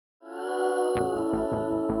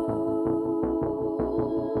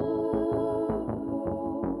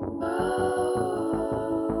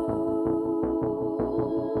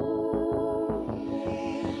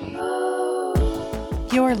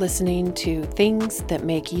You're listening to Things That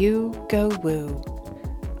Make You Go Woo.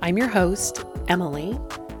 I'm your host, Emily,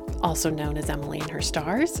 also known as Emily and Her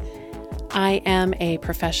Stars. I am a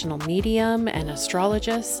professional medium and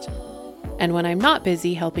astrologist, and when I'm not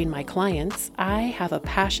busy helping my clients, I have a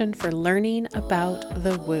passion for learning about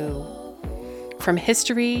the woo. From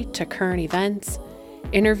history to current events,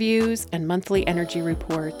 interviews, and monthly energy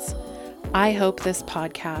reports, I hope this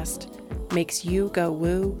podcast makes you go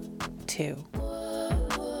woo too.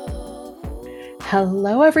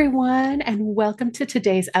 Hello, everyone, and welcome to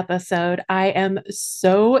today's episode. I am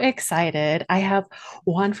so excited. I have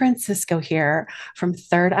Juan Francisco here from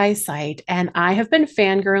Third Eye Sight, and I have been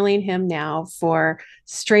fangirling him now for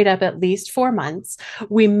straight up at least 4 months.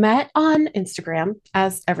 We met on Instagram,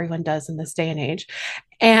 as everyone does in this day and age,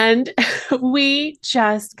 and we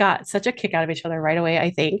just got such a kick out of each other right away, I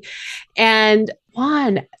think. And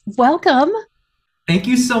Juan, welcome. Thank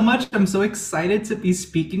you so much. I'm so excited to be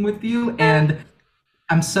speaking with you, and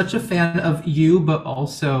I'm such a fan of you, but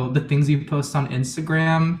also the things you post on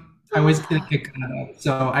Instagram. I always get a kick out of it.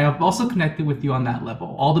 So I have also connected with you on that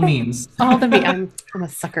level. All the memes. I'm a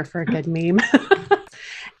sucker for a good meme.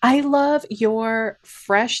 I love your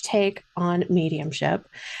fresh take on mediumship.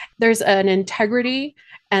 There's an integrity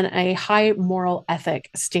and a high moral ethic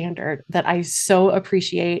standard that I so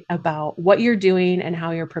appreciate about what you're doing and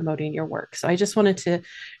how you're promoting your work. So I just wanted to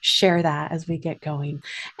share that as we get going.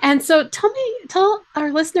 And so tell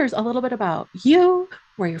our listeners a little bit about you,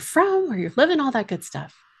 where you're from, where you're living, all that good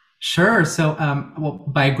stuff. Sure. So,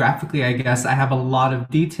 biographically, I guess I have a lot of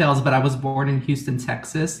details, but I was born in Houston,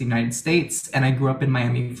 Texas, the United States, and I grew up in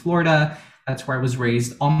Miami, Florida. That's where I was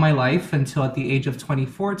raised all my life until at the age of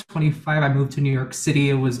 24, 25, I moved to New York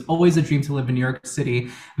City. It was always a dream to live in New York City.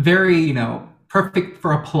 Very, perfect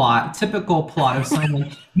for a plot, typical plot of someone,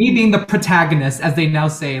 me being the protagonist, as they now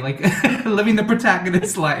say, like living the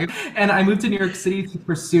protagonist's life. And I moved to New York City to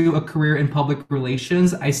pursue a career in public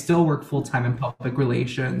relations. I still work full time in public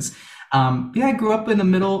relations. I grew up in a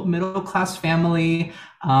middle class family,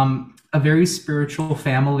 a very spiritual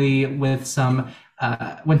family with some.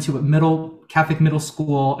 Went to a Catholic middle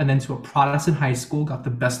school and then to a Protestant high school, got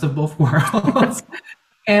the best of both worlds.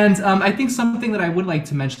 And I think something that I would like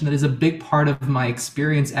to mention that is a big part of my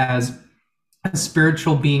experience as a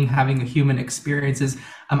spiritual being having a human experience is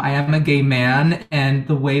I am a gay man, and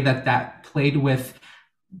the way that played with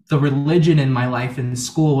the religion in my life in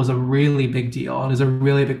school was a really big deal. It is a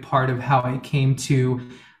really big part of how I came to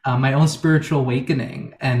my own spiritual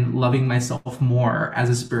awakening and loving myself more as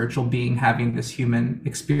a spiritual being having this human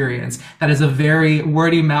experience. That is a very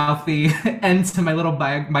wordy, mouthy end to my little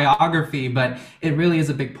biography, but it really is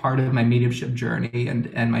a big part of my mediumship journey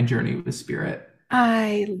and my journey with spirit.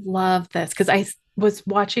 I love this because I was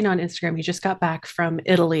watching on Instagram. You just got back from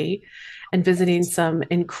Italy and visiting some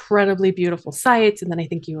incredibly beautiful sites. And then I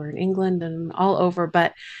think you were in England and all over.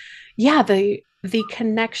 But yeah, the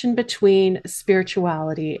connection between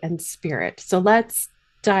spirituality and spirit. So let's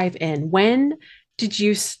dive in. When did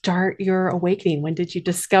you start your awakening? When did you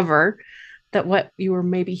discover that what you were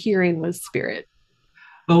maybe hearing was spirit?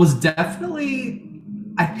 But it was definitely,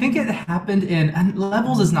 I think it happened and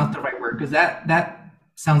levels is not the right word because that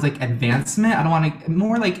sounds like advancement. I don't want to,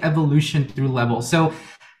 more like evolution through levels. So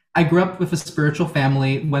I grew up with a spiritual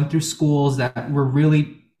family, went through schools that were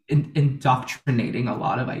really indoctrinating a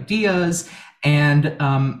lot of ideas. And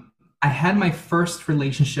I had my first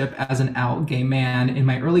relationship as an out gay man in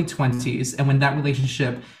my early 20s. And when that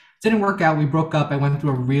relationship didn't work out, we broke up. I went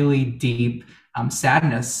through a really deep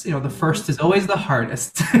sadness. The first is always the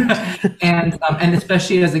hardest. and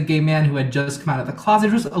especially as a gay man who had just come out of the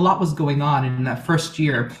closet, a lot was going on. And in that first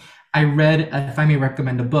year, I read, if I may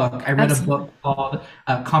recommend a book, I read Absolutely. A book called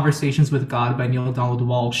Conversations with God by Neale Donald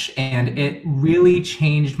Walsch. And it really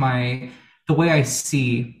changed the way I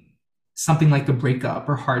see something like a breakup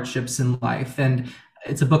or hardships in life. And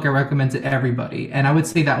it's a book I recommend to everybody. And I would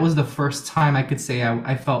say that was the first time I could say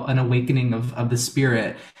I felt an awakening of the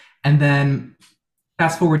spirit. And then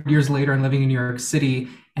fast forward years later, I'm living in New York City.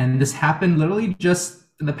 And this happened literally just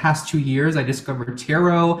in the past 2 years. I discovered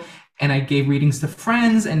tarot and I gave readings to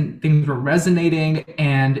friends and things were resonating.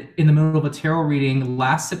 And in the middle of a tarot reading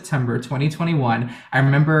last September, 2021, I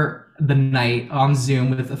remember the night on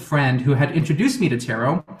Zoom with a friend who had introduced me to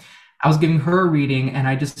tarot. I was giving her a reading and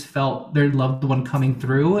I just felt their loved one coming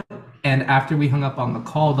through. And after we hung up on the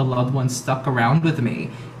call, the loved one stuck around with me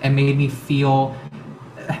and made me feel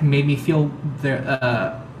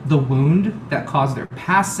the wound that caused their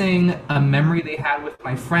passing, a memory they had with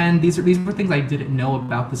my friend. These were things I didn't know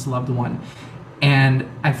about this loved one. and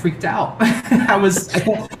I freaked out. It was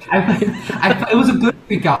a good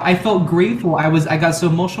freak out. I felt grateful. I got so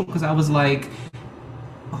emotional because I was like,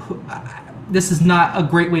 this is not a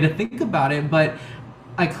great way to think about it, but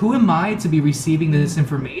like, who am I to be receiving this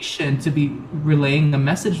information, to be relaying a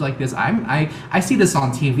message like this? I see this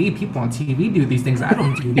on TV. People on TV do these things. I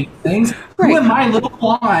don't do these things. Who Right. am I, little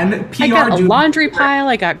Juan, I got PR a dude? laundry pile.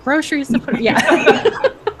 I got groceries to put. Yeah.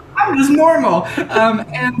 I'm just normal.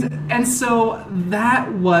 And so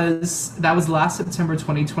that was last September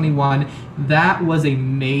 2021. That was a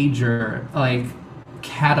major like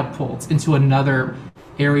catapult into another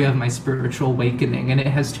area of my spiritual awakening, and it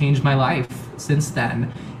has changed my life since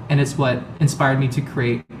then. And it's what inspired me to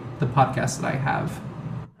create the podcast that I have.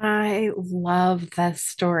 I love that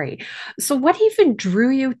story. So, what even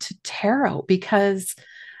drew you to tarot? Because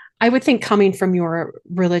I would think coming from your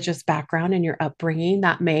religious background and your upbringing,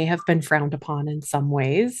 that may have been frowned upon in some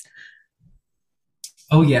ways.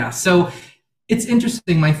 Oh yeah. So it's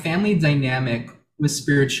interesting. My family dynamic with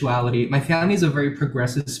spirituality. My family is a very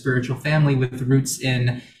progressive spiritual family with roots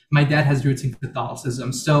in. My dad has roots in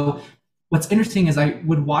Catholicism. So what's interesting is I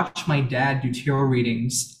would watch my dad do tarot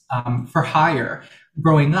readings for hire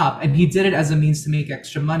growing up, and he did it as a means to make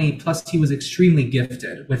extra money. Plus, he was extremely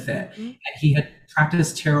gifted with it, Mhm. and he had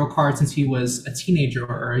practiced tarot cards since he was a teenager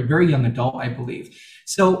or a very young adult, I believe.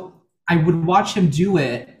 So I would watch him do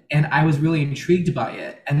it, and I was really intrigued by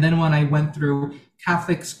it. And then when I went through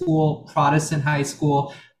Catholic school, Protestant high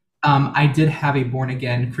school, I did have a born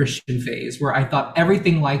again Christian phase where I thought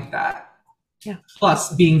everything like that, Yeah.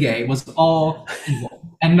 plus being gay, was all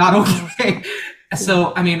evil and not okay.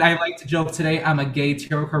 So, I mean, I like to joke today, I'm a gay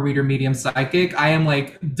tarot card reader, medium, psychic. I am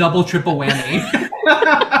like double, triple whammy.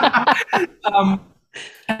 um,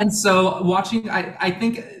 and so watching, I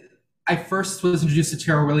think I first was introduced to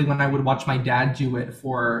tarot really when I would watch my dad do it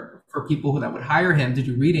for people that would hire him to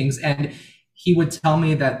do readings. And he would tell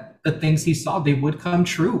me that the things he saw, they would come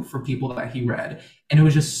true for people that he read. And it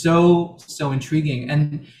was just so intriguing.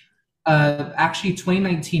 And actually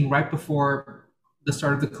 2019, right before the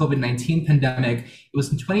start of the COVID-19 pandemic, it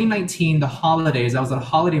was in 2019, the holidays, I was at a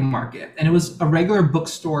holiday market, and it was a regular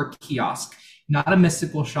bookstore kiosk, not a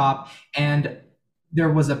mystical shop. And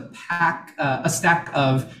there was a stack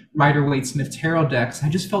of Rider Waite Smith tarot decks. I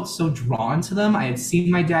just felt so drawn to them. I had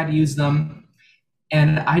seen my dad use them,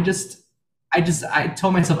 and I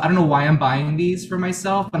told myself, I don't know why I'm buying these for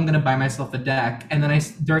myself. I'm going to buy myself a deck. And then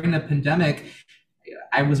during the pandemic,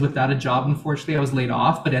 I was without a job. Unfortunately, I was laid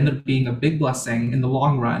off, but it ended up being a big blessing in the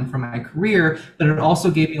long run for my career. But it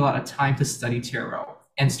also gave me a lot of time to study tarot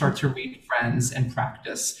and start to read friends and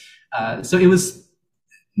practice. So it was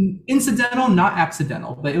incidental, not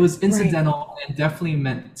accidental, but it was Right. incidental and definitely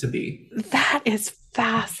meant to be. That is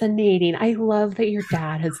fascinating. I love that your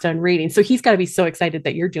dad has done readings. So he's got to be so excited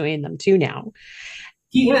that you're doing them too now.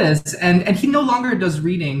 He is, and he no longer does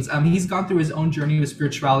readings. He's gone through his own journey with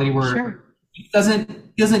spirituality where Sure. he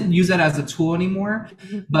doesn't use that as a tool anymore.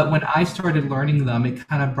 Mhm. But when I started learning them, it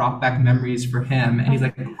kind of brought back memories for him. And he's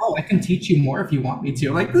like, "Oh, I can teach you more if you want me to."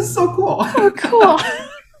 I'm like, this is so cool. Oh, cool.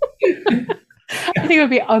 I think it would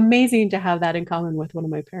be amazing to have that in common with one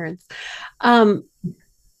of my parents. Um,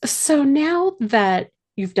 so now that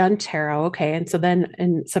you've done tarot, okay, and so then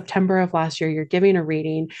in September of last year, you're giving a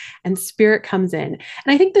reading and spirit comes in. And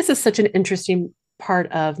I think this is such an interesting part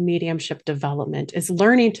of mediumship development is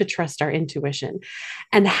learning to trust our intuition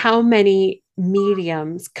and how many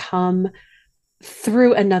mediums come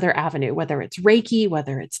through another avenue, whether it's Reiki,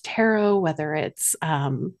 whether it's tarot, whether it's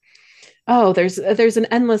oh, there's an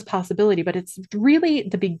endless possibility, but it's really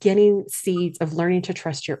the beginning seeds of learning to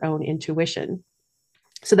trust your own intuition.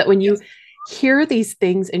 So that when you Yes, hear these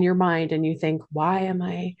things in your mind and you think, why am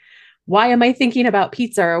I thinking about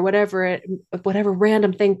pizza or whatever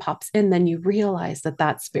random thing pops in, then you realize that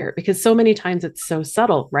that's spirit because so many times it's so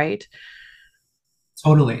subtle, right?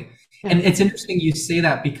 totally. Yeah. And it's interesting you say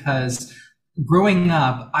that because growing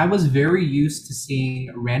up, I was very used to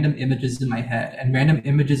seeing random images in my head and random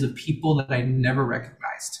images of people that I never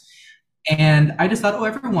recognized. And I just thought, oh,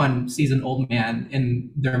 everyone sees an old man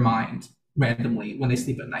in their mind randomly when they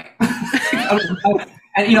sleep at night.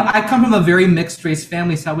 And I come from a very mixed race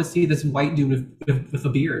family, so I would see this white dude with a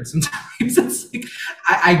beard sometimes. It's like,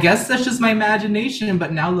 I guess that's just my imagination.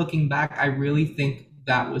 But now looking back, I really think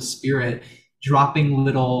that was spirit dropping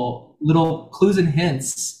little clues and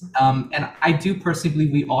hints. And I do personally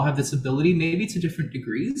believe we all have this ability, maybe to different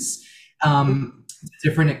degrees,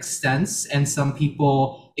 different extents, and some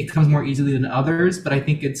people it comes more easily than others. But I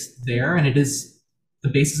think it's there, and it is the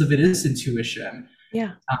basis of it is intuition.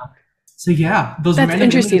 Yeah. So yeah, those That's random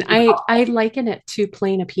interesting. images. I liken it to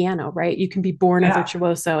playing a piano, right? You can be born a Yeah.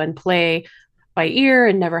 virtuoso and play by ear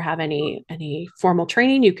and never have any formal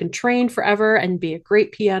training. You can train forever and be a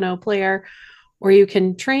great piano player, or you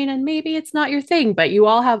can train and maybe it's not your thing, but we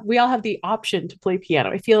all have the option to play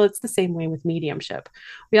piano. I feel it's the same way with mediumship.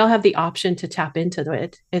 We all have the option to tap into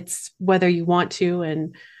it. It's whether you want to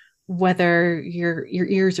and whether your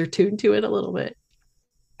ears are tuned to it a little bit.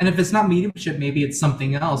 And if it's not mediumship, maybe it's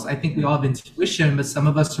something else. I think we all have intuition, but some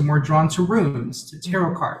of us are more drawn to runes, to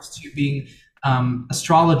tarot Mhm. cards, to being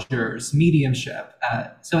astrologers, mediumship.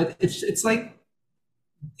 So it's like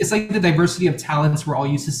the diversity of talents we're all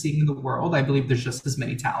used to seeing in the world. I believe there's just as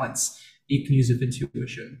many talents you can use with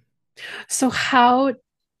intuition. So how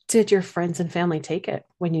did your friends and family take it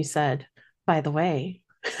when you said, by the way,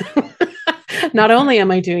 not only am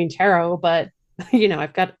I doing tarot, but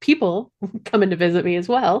I've got people coming to visit me as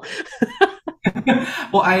well.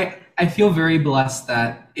 Well, I feel very blessed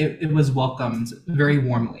that it was welcomed very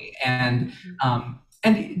warmly, and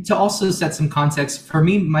to also set some context for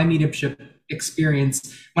me, my mediumship experience.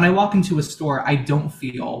 When I walk into a store, I don't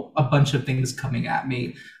feel a bunch of things coming at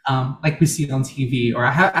me, like we see on TV. Or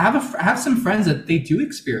I have some friends that they do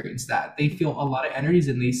experience that. They feel a lot of energies,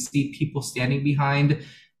 and they see people standing behind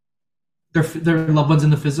their loved ones in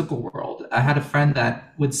the physical world. I had a friend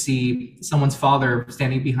that would see someone's father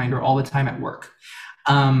standing behind her all the time at work.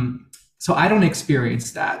 So I don't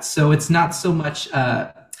experience that. So it's not so much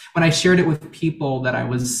when I shared it with people that I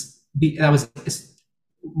was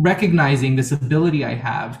recognizing this ability I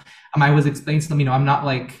have. I was explaining to them, I'm not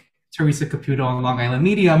like Teresa Caputo on Long Island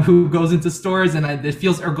Medium who goes into stores and it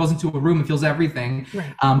feels, or goes into a room and feels everything.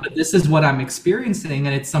 Right. But this is what I'm experiencing,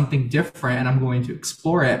 and it's something different, and I'm going to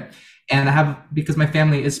explore it. And I have, because my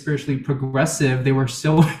family is spiritually progressive, they were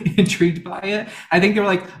so intrigued by it. I think they were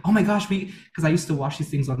like, oh my gosh, because I used to watch these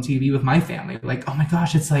things on TV with my family, like, oh my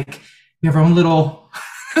gosh, it's like we have our own little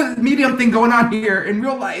medium thing going on here in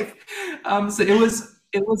real life. So it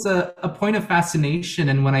was a point of fascination.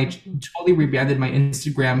 And when I totally rebranded my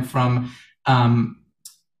Instagram from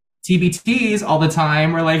TBTs all the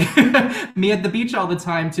time, or like me at the beach all the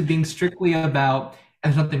time, to being strictly about,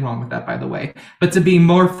 there's nothing wrong with that, by the way, but to being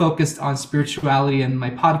more focused on spirituality and my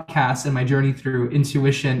podcast and my journey through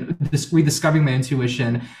intuition, rediscovering my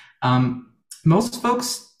intuition. Most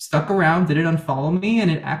folks stuck around, didn't unfollow me, and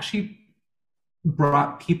it actually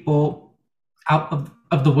brought people out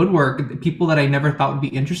of the woodwork. People that I never thought would be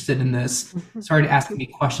interested in this started asking me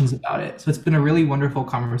questions about it. So it's been a really wonderful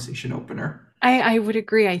conversation opener. I would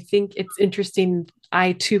agree. I think it's interesting.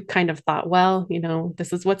 I too kind of thought, well,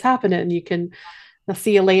 this is what's happening. You can I'll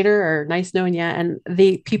see you later or nice knowing you. And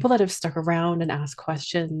the people that have stuck around and asked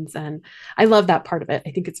questions. And I love that part of it.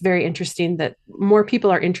 I think it's very interesting that more people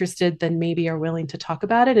are interested than maybe are willing to talk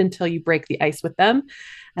about it until you break the ice with them.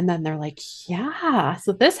 And then they're like, yeah,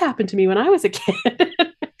 so this happened to me when I was a kid.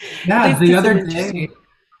 Yeah, It's just so interesting.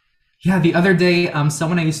 the other day,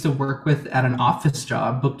 someone I used to work with at an office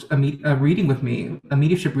job booked a reading with me, a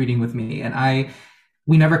mediumship reading with me, and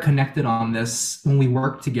we never connected on this when we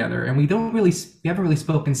worked together, and we haven't really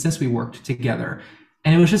spoken since we worked together.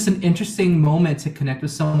 And it was just an interesting moment to connect with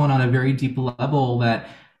someone on a very deep level that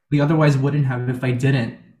we otherwise wouldn't have if I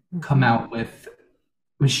didn't come Mhm. out with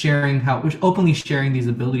sharing with openly sharing these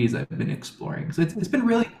abilities I've been exploring. So it's been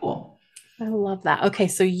really cool. I love that. Okay,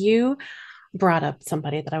 so you brought up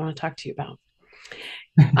somebody that I want to talk to you about.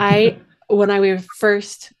 When I was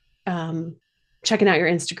first checking out your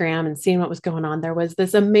Instagram and seeing what was going on, there was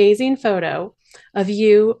this amazing photo of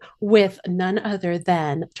you with none other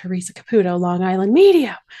than Teresa Caputo, Long Island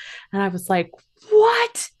Medium. And I was like,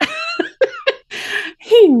 what?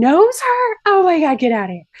 He knows her? Oh my God, get out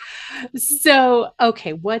of here. So,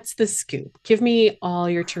 okay, what's the scoop? Give me all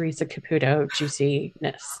your Teresa Caputo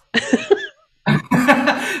juiciness.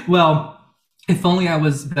 Well, if only I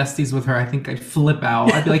was besties with her, I think I'd flip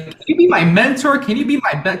out. I'd be like, "Can you be my mentor? Can you be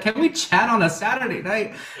my Can we chat on a Saturday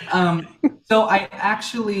night?" Um, so I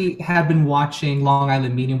actually had been watching Long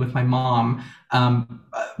Island Medium with my mom.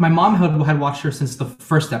 My mom had watched her since the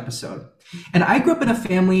first episode, and I grew up in a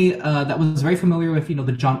family that was very familiar with,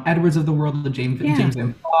 the John Edwards of the world, the Yeah. James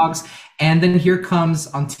Van Foggs. And then here comes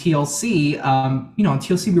on TLC. On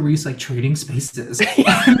TLC we were used to like trading spaces,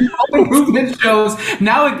 movement shows.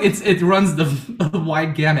 Now it runs the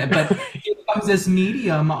wide gamut. But here comes this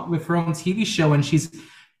medium with her own TV show, and she's,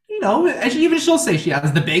 and she'll say she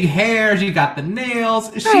has the big hair, she got the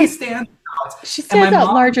nails, she Right. stands out. She And my stands out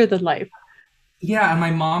mom, larger than life. yeah, and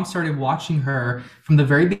my mom started watching her from the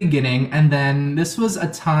very beginning. And then this was a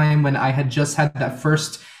time when I had just had that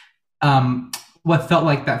first what felt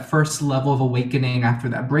like that first level of awakening after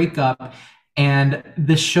that breakup. And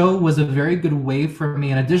the show was a very good way for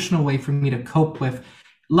me, an additional way for me to cope with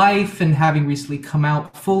life and having recently come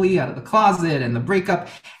out fully out of the closet and the breakup.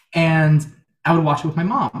 And I would watch it with my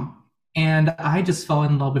mom. And I just fell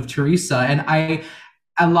in love with Teresa. And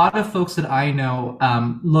a lot of folks that I know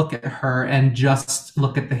look at her and just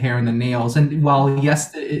look at the hair and the nails. And while,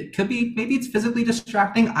 yes, it could be, maybe it's physically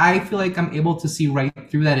distracting, I feel like I'm able to see right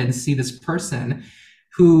through that and see this person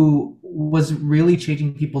who was really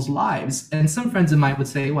changing people's lives. And some friends of mine would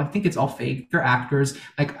say, well, I think it's all fake. They're actors.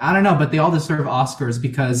 Like, I don't know, but they all deserve Oscars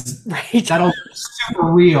because Right. that all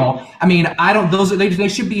super real. I mean, I don't, those are, they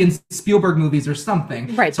should be in Spielberg movies or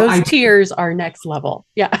something. Right. So Those tears are next level.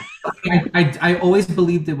 Yeah. I always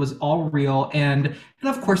believed it was all real, and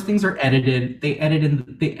of course things are edited. They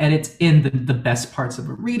edit in the best parts of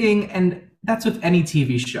a reading, and that's with any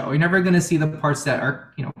TV show. You're never going to see the parts that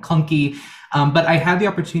are clunky. But I had the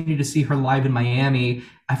opportunity to see her live in Miami,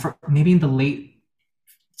 maybe in the late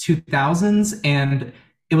 2000s, and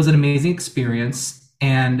it was an amazing experience.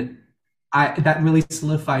 And that really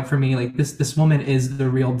solidified for me, like this woman is the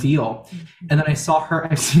real deal. And then I've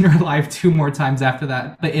seen her live two more times after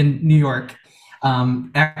that, but in New York,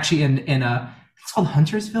 actually in it's called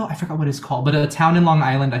Huntersville. I forgot what it's called, but a town in Long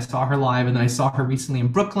Island. I saw her live, and then I saw her recently in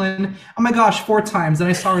Brooklyn. Oh my gosh, four times. And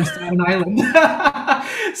I saw her in Staten Island.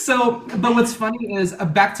 So, but what's funny is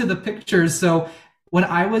back to the pictures. So when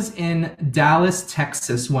I was in Dallas,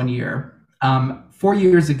 Texas one year, 4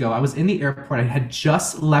 years ago, I was in the airport. I had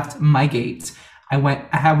just left my gate. I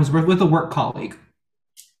was with a work colleague.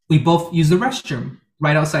 We both used the restroom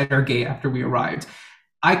right outside our gate after we arrived.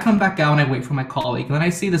 I come back out and I wait for my colleague. And then I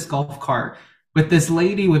see this golf cart with this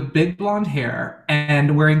lady with big blonde hair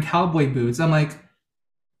and wearing cowboy boots. I'm like,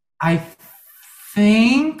 I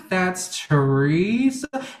think that's Teresa.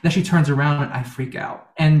 Then she turns around and I freak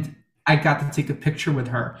out. And I got to take a picture with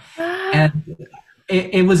her. And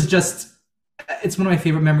it was just, it's one of my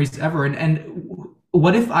favorite memories ever. And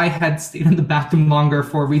what if I had stayed in the bathroom longer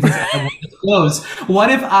for reasons I won't disclose? What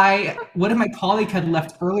if my colleague had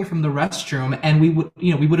left early from the restroom and we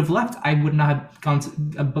would have left? I would not have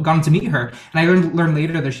gone to meet her. And I learned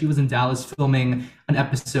later that she was in Dallas filming an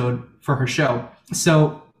episode for her show.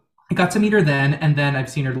 So I got to meet her then, and then I've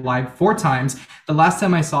seen her live 4 times. The last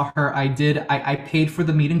time I saw her, I paid for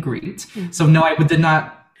the meet and greet. So no, I did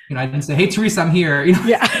not. I didn't say, "Hey, Teresa, I'm here."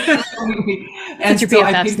 Yeah. And your so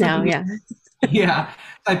BFFs now, yeah. Yeah.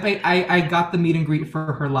 I got the meet and greet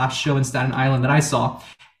for her last show in Staten Island that I saw.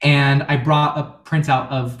 And I brought a printout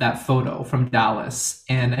of that photo from Dallas.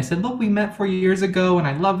 And I said, look, we met 4 years ago and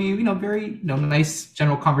I love you, very, nice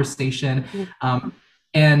general conversation.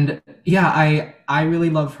 And yeah, I really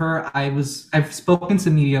love her. I've spoken to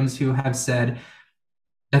mediums who have said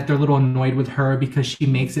that they're a little annoyed with her because she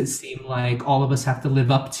makes it seem like all of us have to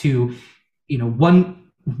live up to,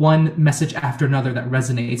 one message after another that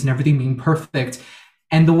resonates and everything being perfect.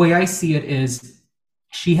 And the way I see it is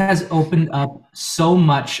she has opened up so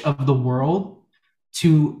much of the world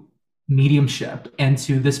to mediumship and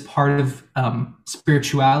to this part of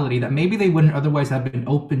spirituality that maybe they wouldn't otherwise have been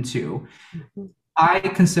open to. I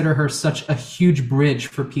consider her such a huge bridge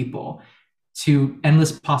for people to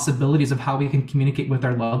endless possibilities of how we can communicate with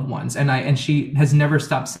our loved ones. And she has never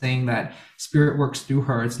stopped saying that spirit works through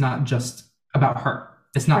her. It's not just about her.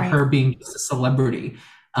 It's not her being just a celebrity.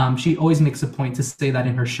 She always makes a point to say that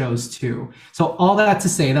in her shows too. So all that to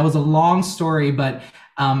say, that was a long story, but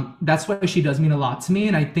that's why she does mean a lot to me.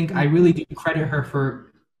 And I think I really do credit her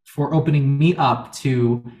for opening me up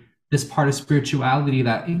to this part of spirituality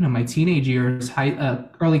that, my teenage years,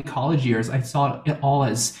 early college years, I saw it all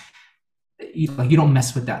as, you don't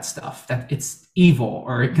mess with that stuff, that it's evil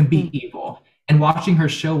or it can be evil. And watching her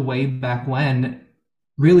show way back when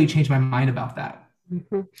really changed my mind about that.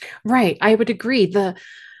 Right. I would agree.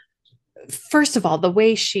 First of all, the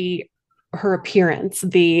way her appearance,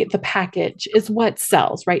 the package is what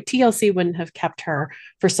sells, right? TLC wouldn't have kept her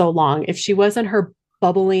for so long if she wasn't her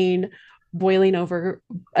bubbling, boiling over,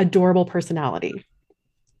 adorable personality.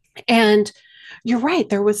 And you're right.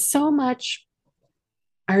 There was so much,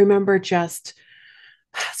 I remember, just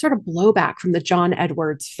sort of blowback from the John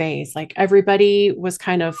Edwards phase. Like everybody was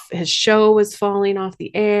his show was falling off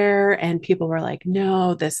the air and people were like,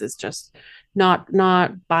 no, this is just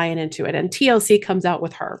not buying into it. And TLC comes out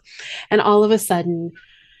with her. And all of a sudden,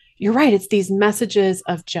 you're right. It's these messages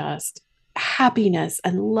of just happiness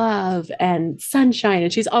and love and sunshine.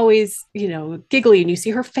 And she's always, giggly. And you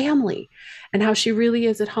see her family and how she really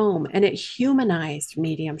is at home. And it humanized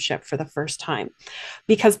mediumship for the first time,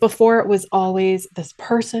 because before it was always this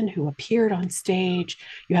person who appeared on stage.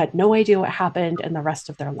 You had no idea what happened in the rest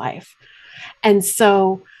of their life. And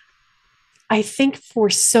so I think for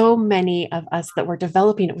so many of us that were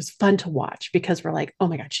developing, it was fun to watch because we're like, oh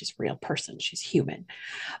my God, she's a real person. She's human.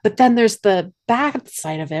 But then there's the back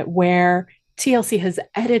side of it where TLC has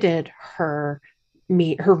edited her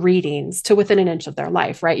readings to within an inch of their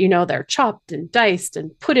life, right? They're chopped and diced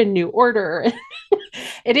and put in new order.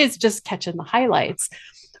 It is just catching the highlights,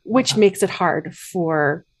 which makes it hard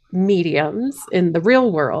for mediums in the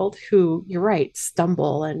real world who, you're right,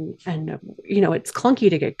 stumble and it's clunky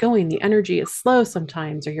to get going. The energy is slow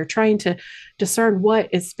sometimes, or you're trying to discern what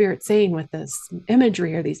is spirit saying with this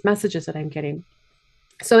imagery or these messages that I'm getting.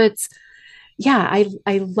 So it's, yeah,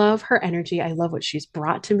 I love her energy. I love what she's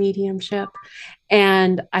brought to mediumship.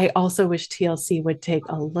 And I also wish TLC would take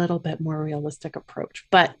a little bit more realistic approach.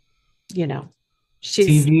 But,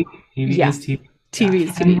 she's, TV yeah, is TV. TV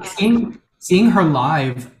is TV. And seeing her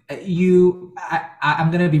live,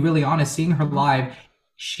 I'm gonna be really honest. Seeing her live,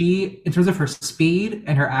 she, in terms of her speed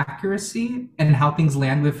and her accuracy and how things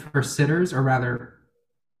land with her sitters, or rather,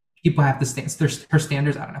 people have to stand her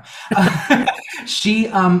standards. I don't know.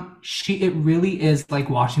 She it really is like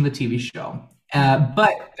watching the TV show.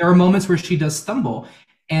 But there are moments where she does stumble.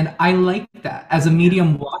 And I like that. As a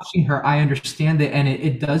medium watching her, I understand it, and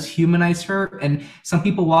it does humanize her. And some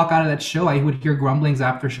people walk out of that show, I would hear grumblings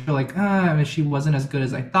after show, like, she wasn't as good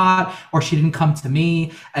as I thought, or she didn't come to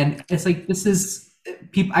me. And it's like, this is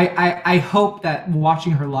people. I hope that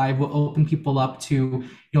watching her live will open people up to,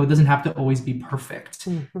 it doesn't have to always be perfect.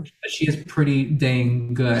 Mm-hmm. She is pretty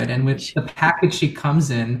dang good. And with the package she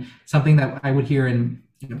comes in, something that I would hear in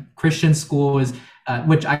Christian school is,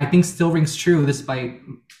 which I think still rings true despite,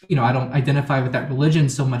 I don't identify with that religion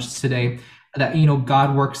so much today, that,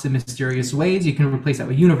 God works in mysterious ways. You can replace that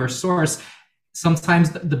with universe source.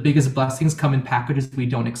 Sometimes the biggest blessings come in packages we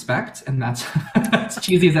don't expect. And that's, as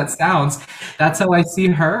cheesy as that sounds, that's how I see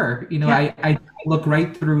her. Yeah. I look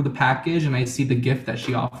right through the package and I see the gift that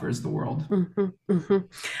she offers the world. Mm-hmm,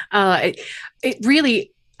 mm-hmm. It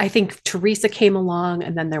really, I think Teresa came along,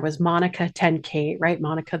 and then there was Monica 10K, right?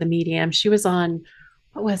 Monica the medium. She was on,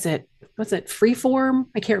 what was it? Was it Freeform?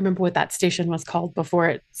 I can't remember what that station was called before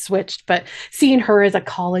it switched, but seeing her as a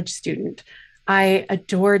college student, I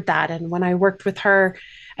adored that. And when I worked with her,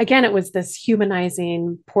 again, it was this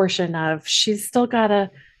humanizing portion of, she's still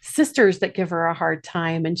got sisters that give her a hard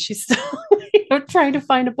time, and she's still trying to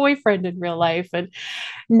find a boyfriend in real life and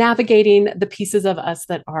navigating the pieces of us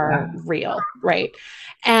that are real, right?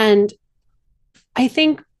 And I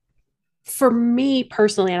think for me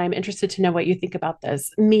personally, and I'm interested to know what you think about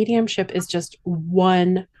this, mediumship is just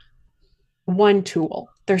one tool.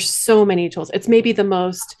 There's so many tools. It's maybe the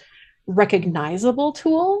most recognizable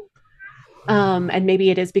tool. And maybe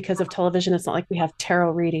it is because of television. It's not like we have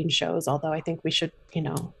tarot reading shows, although I think we should,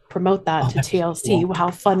 promote that to TLC. Cool.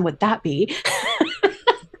 How fun would that be?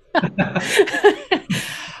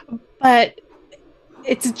 But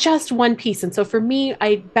it's just one piece. And so for me,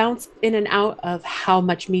 I bounce in and out of how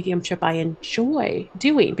much mediumship I enjoy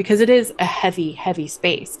doing, because it is a heavy, heavy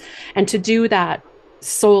space. And to do that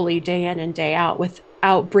solely day in and day out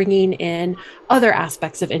without bringing in other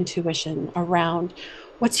aspects of intuition around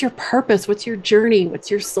what's your purpose, what's your journey, what's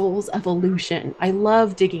your soul's evolution. I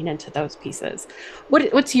love digging into those pieces.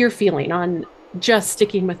 What's your feeling on just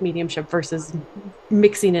sticking with mediumship versus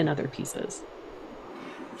mixing in other pieces?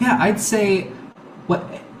 Yeah, I'd say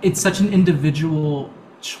it's such an individual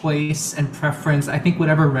choice and preference. I think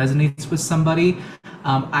whatever resonates with somebody.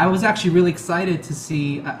 I was actually really excited to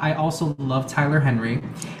see, I also love Tyler Henry,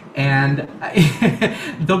 and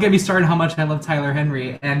don't get me started how much I love Tyler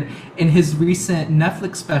Henry. And in his recent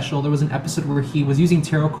Netflix special, there was an episode where he was using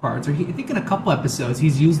tarot cards, or I think in a couple episodes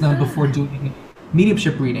he's used them before doing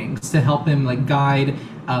mediumship readings to help him like guide,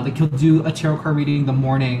 like he'll do a tarot card reading the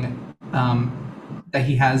morning that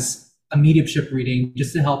he has a mediumship reading,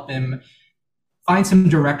 just to help him find some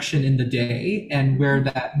direction in the day and where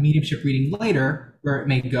that mediumship reading later, where it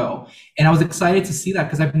may go. And I was excited to see that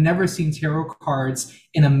because I've never seen tarot cards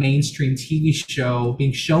in a mainstream TV show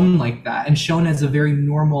being shown like that and shown as a very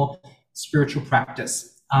normal spiritual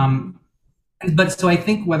practice. But so I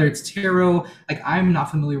think whether it's tarot, like I'm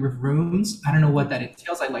not familiar with runes. I don't know what that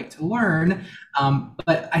entails. I like to learn.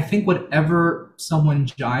 But I think whatever someone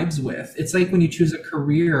jives with, it's like when you choose a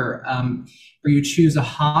career, or you choose a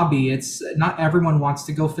hobby, it's not everyone wants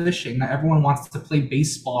to go fishing. Not everyone wants to play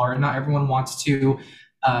baseball, or not everyone wants to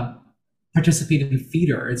participate in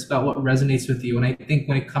theater. It's about what resonates with you. And I think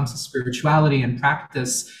when it comes to spirituality and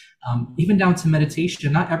practice, even down to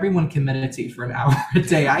meditation, not everyone can meditate for an hour a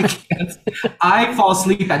day. I can't. I fall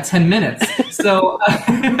asleep at 10 minutes. So,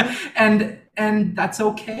 and that's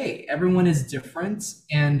okay. Everyone is different,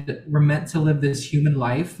 and we're meant to live this human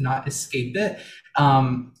life, not escape it.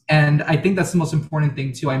 And I think that's the most important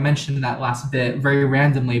thing too. I mentioned that last bit very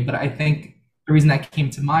randomly, but I think the reason that came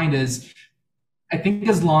to mind is I think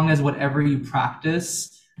as long as whatever you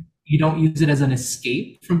practice, you don't use it as an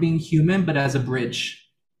escape from being human, but as a bridge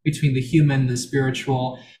between the human, the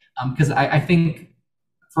spiritual. Because I think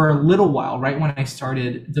for a little while, right when I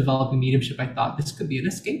started developing mediumship, I thought this could be an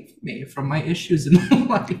escape for me from my issues in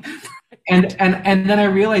life. And then I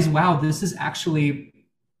realized, wow, this is actually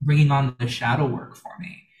bringing on the shadow work for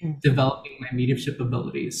me, developing my mediumship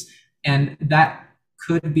abilities. And that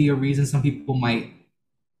could be a reason some people might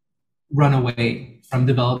run away from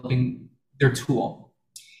developing their tool.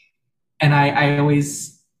 And I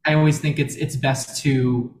always think it's best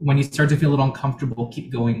to, when you start to feel a little uncomfortable,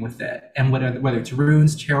 keep going with it. And whether it's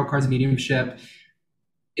runes, tarot cards, mediumship,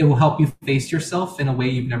 it will help you face yourself in a way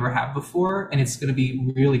you've never had before, and it's going to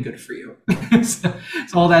be really good for you. So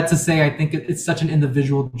all that to say, I think it's such an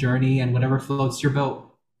individual journey, and whatever floats your boat.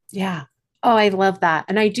 Yeah. Oh, I love that.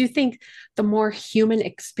 And I do think the more human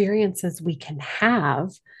experiences we can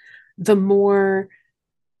have, the more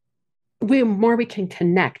we can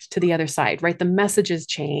connect to the other side, right? The messages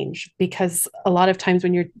change because a lot of times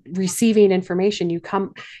when you're receiving information,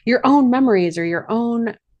 your own memories or your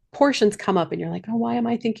own portions come up and you're like, oh, why am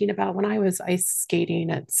I thinking about when I was ice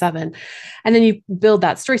skating at 7? And then you build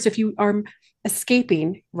that story. So if you are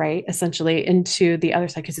escaping, right, essentially into the other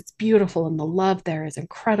side, because it's beautiful and the love there is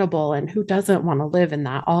incredible. And who doesn't want to live in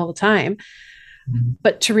that all the time?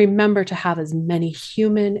 But to remember to have as many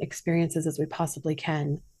human experiences as we possibly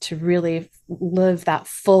can to really live that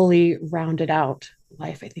fully rounded out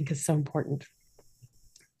life, I think is so important.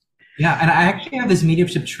 Yeah, and I actually have this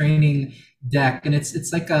mediumship training deck, and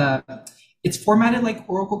it's formatted like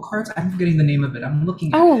oracle cards. I'm forgetting the name of it. I'm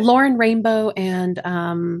looking at Oh, it. Lauren Rainbow and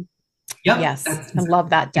Yep, yes, that's I love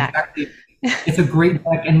that deck. exactly. It's a great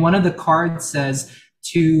deck, and one of the cards says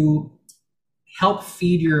to help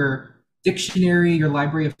feed your dictionary, your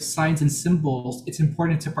library of signs and symbols, it's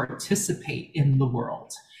important to participate in the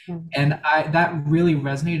world. And that really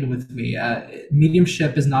resonated with me.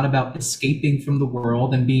 Mediumship is not about escaping from the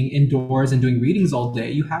world and being indoors and doing readings all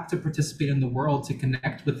day. You have to participate in the world to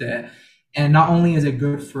connect with it. And not only is it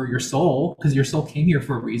good for your soul, because your soul came here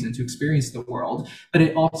for a reason to experience the world, but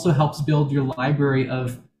it also helps build your library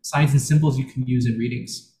of signs and symbols you can use in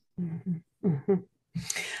readings. Mm-hmm. Mm-hmm.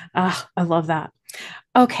 I love that.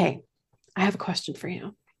 Okay, I have a question for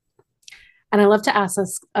you. And I love to ask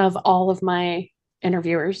this of all of my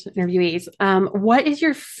interviewees. What is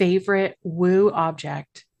your favorite woo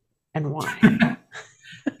object and why?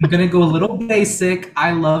 I'm gonna go a little basic.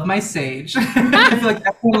 I love my sage. I feel like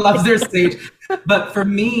everyone loves their sage, but for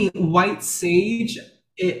me, white sage.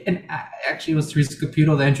 Actually, it was Teresa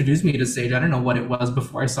Caputo that introduced me to sage. I don't know what it was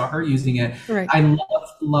before I saw her using it. Right. I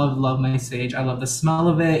love my sage. I love the smell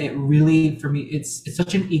of it. It really, for me, it's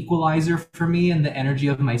such an equalizer for me and the energy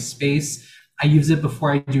of my space. I use it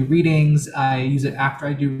before I do readings. I use it after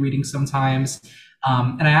I do readings sometimes.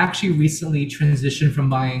 And I actually recently transitioned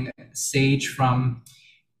from buying sage from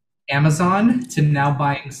Amazon to now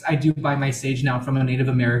buying. I do buy my sage now from a Native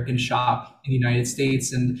American shop in the United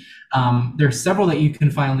States, and there's several that you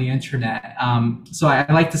can find on the internet. So I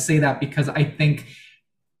like to say that because I think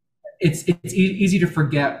it's easy to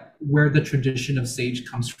forget where the tradition of sage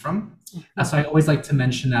comes from. So I always like to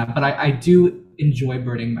mention that. But I do enjoy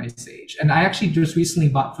burning my sage, and I actually just recently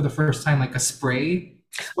bought for the first time like a spray.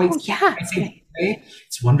 Oh yeah, spray.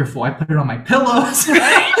 It's wonderful. I put it on my pillows.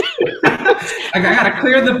 I gotta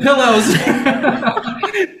clear the pillows.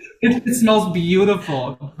 It smells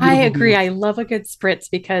beautiful. I agree. I love a good spritz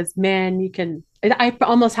because, man, I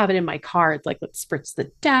almost have it in my car. It's like, let's spritz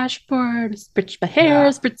the dashboard, spritz my hair,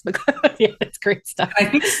 spritz my clothes. Yeah, it's great stuff. I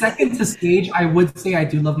think second to sage, I would say I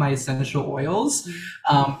do love my essential oils,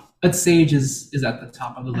 but sage is at the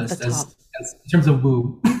top of the list as in terms of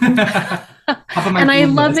woo. And I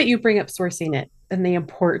love that you bring up sourcing it and the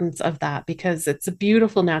importance of that because it's a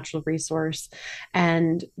beautiful natural resource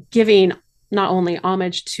and giving not only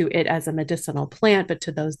homage to it as a medicinal plant, but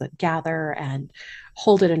to those that gather and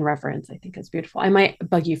hold it in reverence, I think is beautiful. I might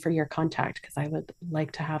bug you for your contact because I would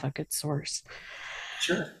like to have a good source.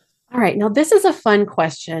 Sure. All right. Now, this is a fun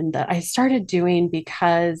question that I started doing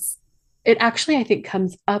because it actually, I think,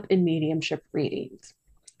 comes up in mediumship readings.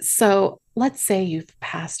 So let's say you've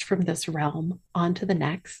passed from this realm onto the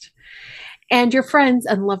next, and your friends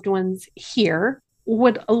and loved ones here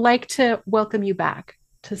would like to welcome you back,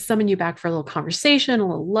 to summon you back for a little conversation, a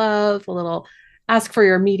little love, a little ask for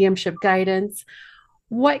your mediumship guidance.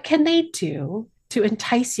 What can they do to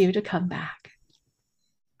entice you to come back?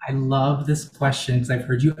 I love this question because I've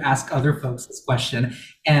heard you ask other folks this question.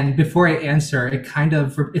 And before I answer,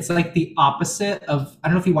 it's like the opposite of, I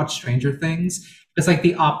don't know if you watch Stranger Things. It's like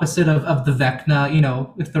the opposite of the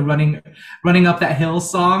Vecna, with the running up that hill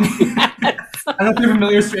song. I don't know if you're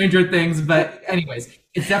familiar with Stranger Things, but anyways,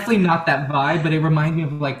 it's definitely not that vibe, but it reminds me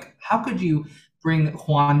of like, how could you bring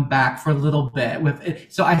Juan back for a little bit with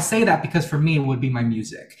it? So I say that because for me, it would be my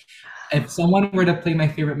music. If someone were to play my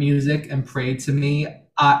favorite music and pray to me,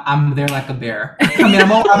 I'm there like a bear. I mean,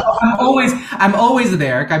 I'm always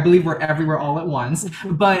there. I believe we're everywhere all at once.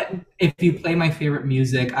 But if you play my favorite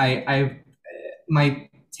music, my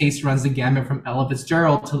taste runs the gamut from Ella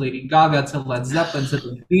Fitzgerald to Lady Gaga to Led Zeppelin to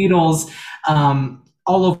the Beatles,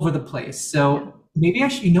 all over the place. So maybe I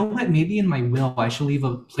should, you know what? Maybe in my will, I should leave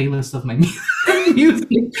a playlist of my music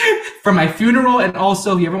for my funeral. And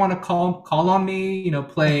also, if you ever want to call on me,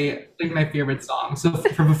 play my favorite song. So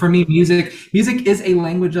for me, music is a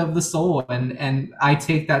language of the soul, and I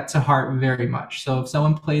take that to heart very much. So if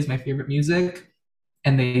someone plays my favorite music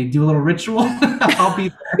and they do a little ritual, I'll be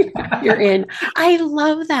there. You're in. I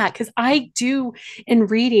love that because I do in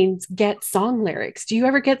readings get song lyrics. Do you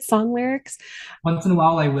ever get song lyrics? Once in a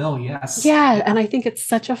while, I will. Yes. Yeah. And I think it's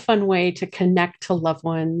such a fun way to connect to loved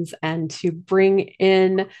ones and to bring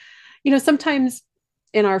in, sometimes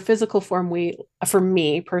in our physical form, for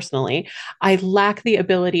me personally, I lack the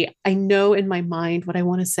ability. I know in my mind what I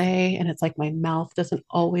want to say, and it's like my mouth doesn't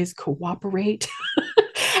always cooperate.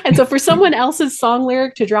 And so for someone else's song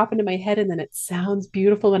lyric to drop into my head and then it sounds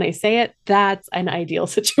beautiful when I say it, that's an ideal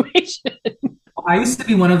situation. I used to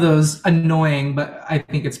be one of those annoying, but I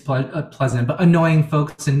think it's pleasant, but annoying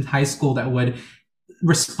folks in high school that would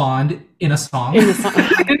respond in a song,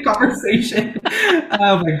 in conversation.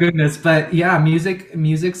 Oh my goodness. But yeah,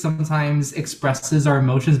 music sometimes expresses our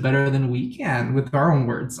emotions better than we can with our own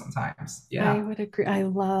words sometimes. Yeah. I would agree. I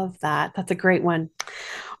love that. That's a great one.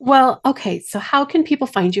 Well, okay. So how can people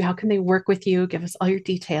find you? How can they work with you? Give us all your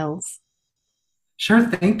details. Sure,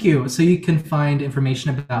 thank you. So you can find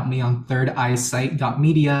information about me on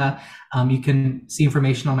thirdeyesight.media. You can see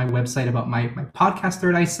information on my website about my podcast,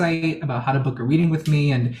 Third Eyesight, about how to book a reading with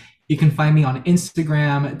me. And you can find me on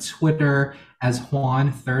Instagram, Twitter as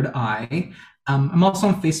Juan Third Eye. I'm also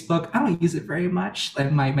on Facebook. I don't use it very much,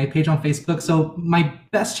 like my page on Facebook. So my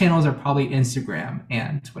best channels are probably Instagram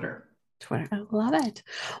and Twitter. I love it.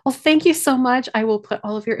 Well, thank you so much. I will put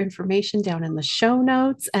all of your information down in the show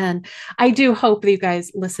notes. And I do hope that you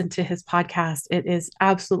guys listen to his podcast. It is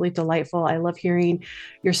absolutely delightful. I love hearing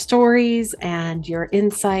your stories and your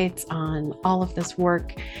insights on all of this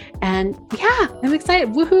work. And yeah, I'm excited.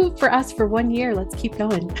 Woohoo for us for 1 year. Let's keep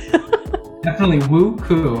going. Definitely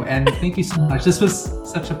woo-hoo. And thank you so much. This was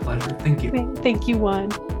such a pleasure. Thank you. Thank you, Juan.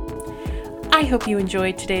 I hope you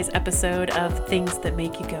enjoyed today's episode of Things That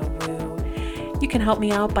Make You Go Woo. You can help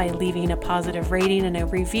me out by leaving a positive rating and a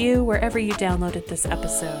review wherever you downloaded this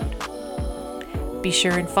episode. Be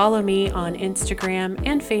sure and follow me on Instagram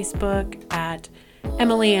and Facebook at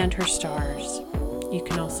Emily and Her Stars. You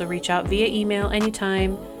can also reach out via email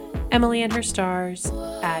anytime,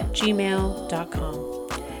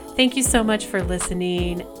 emilyandherstars@gmail.com. Thank you so much for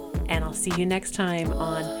listening, and I'll see you next time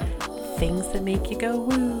on Things That Make You Go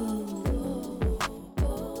Woo.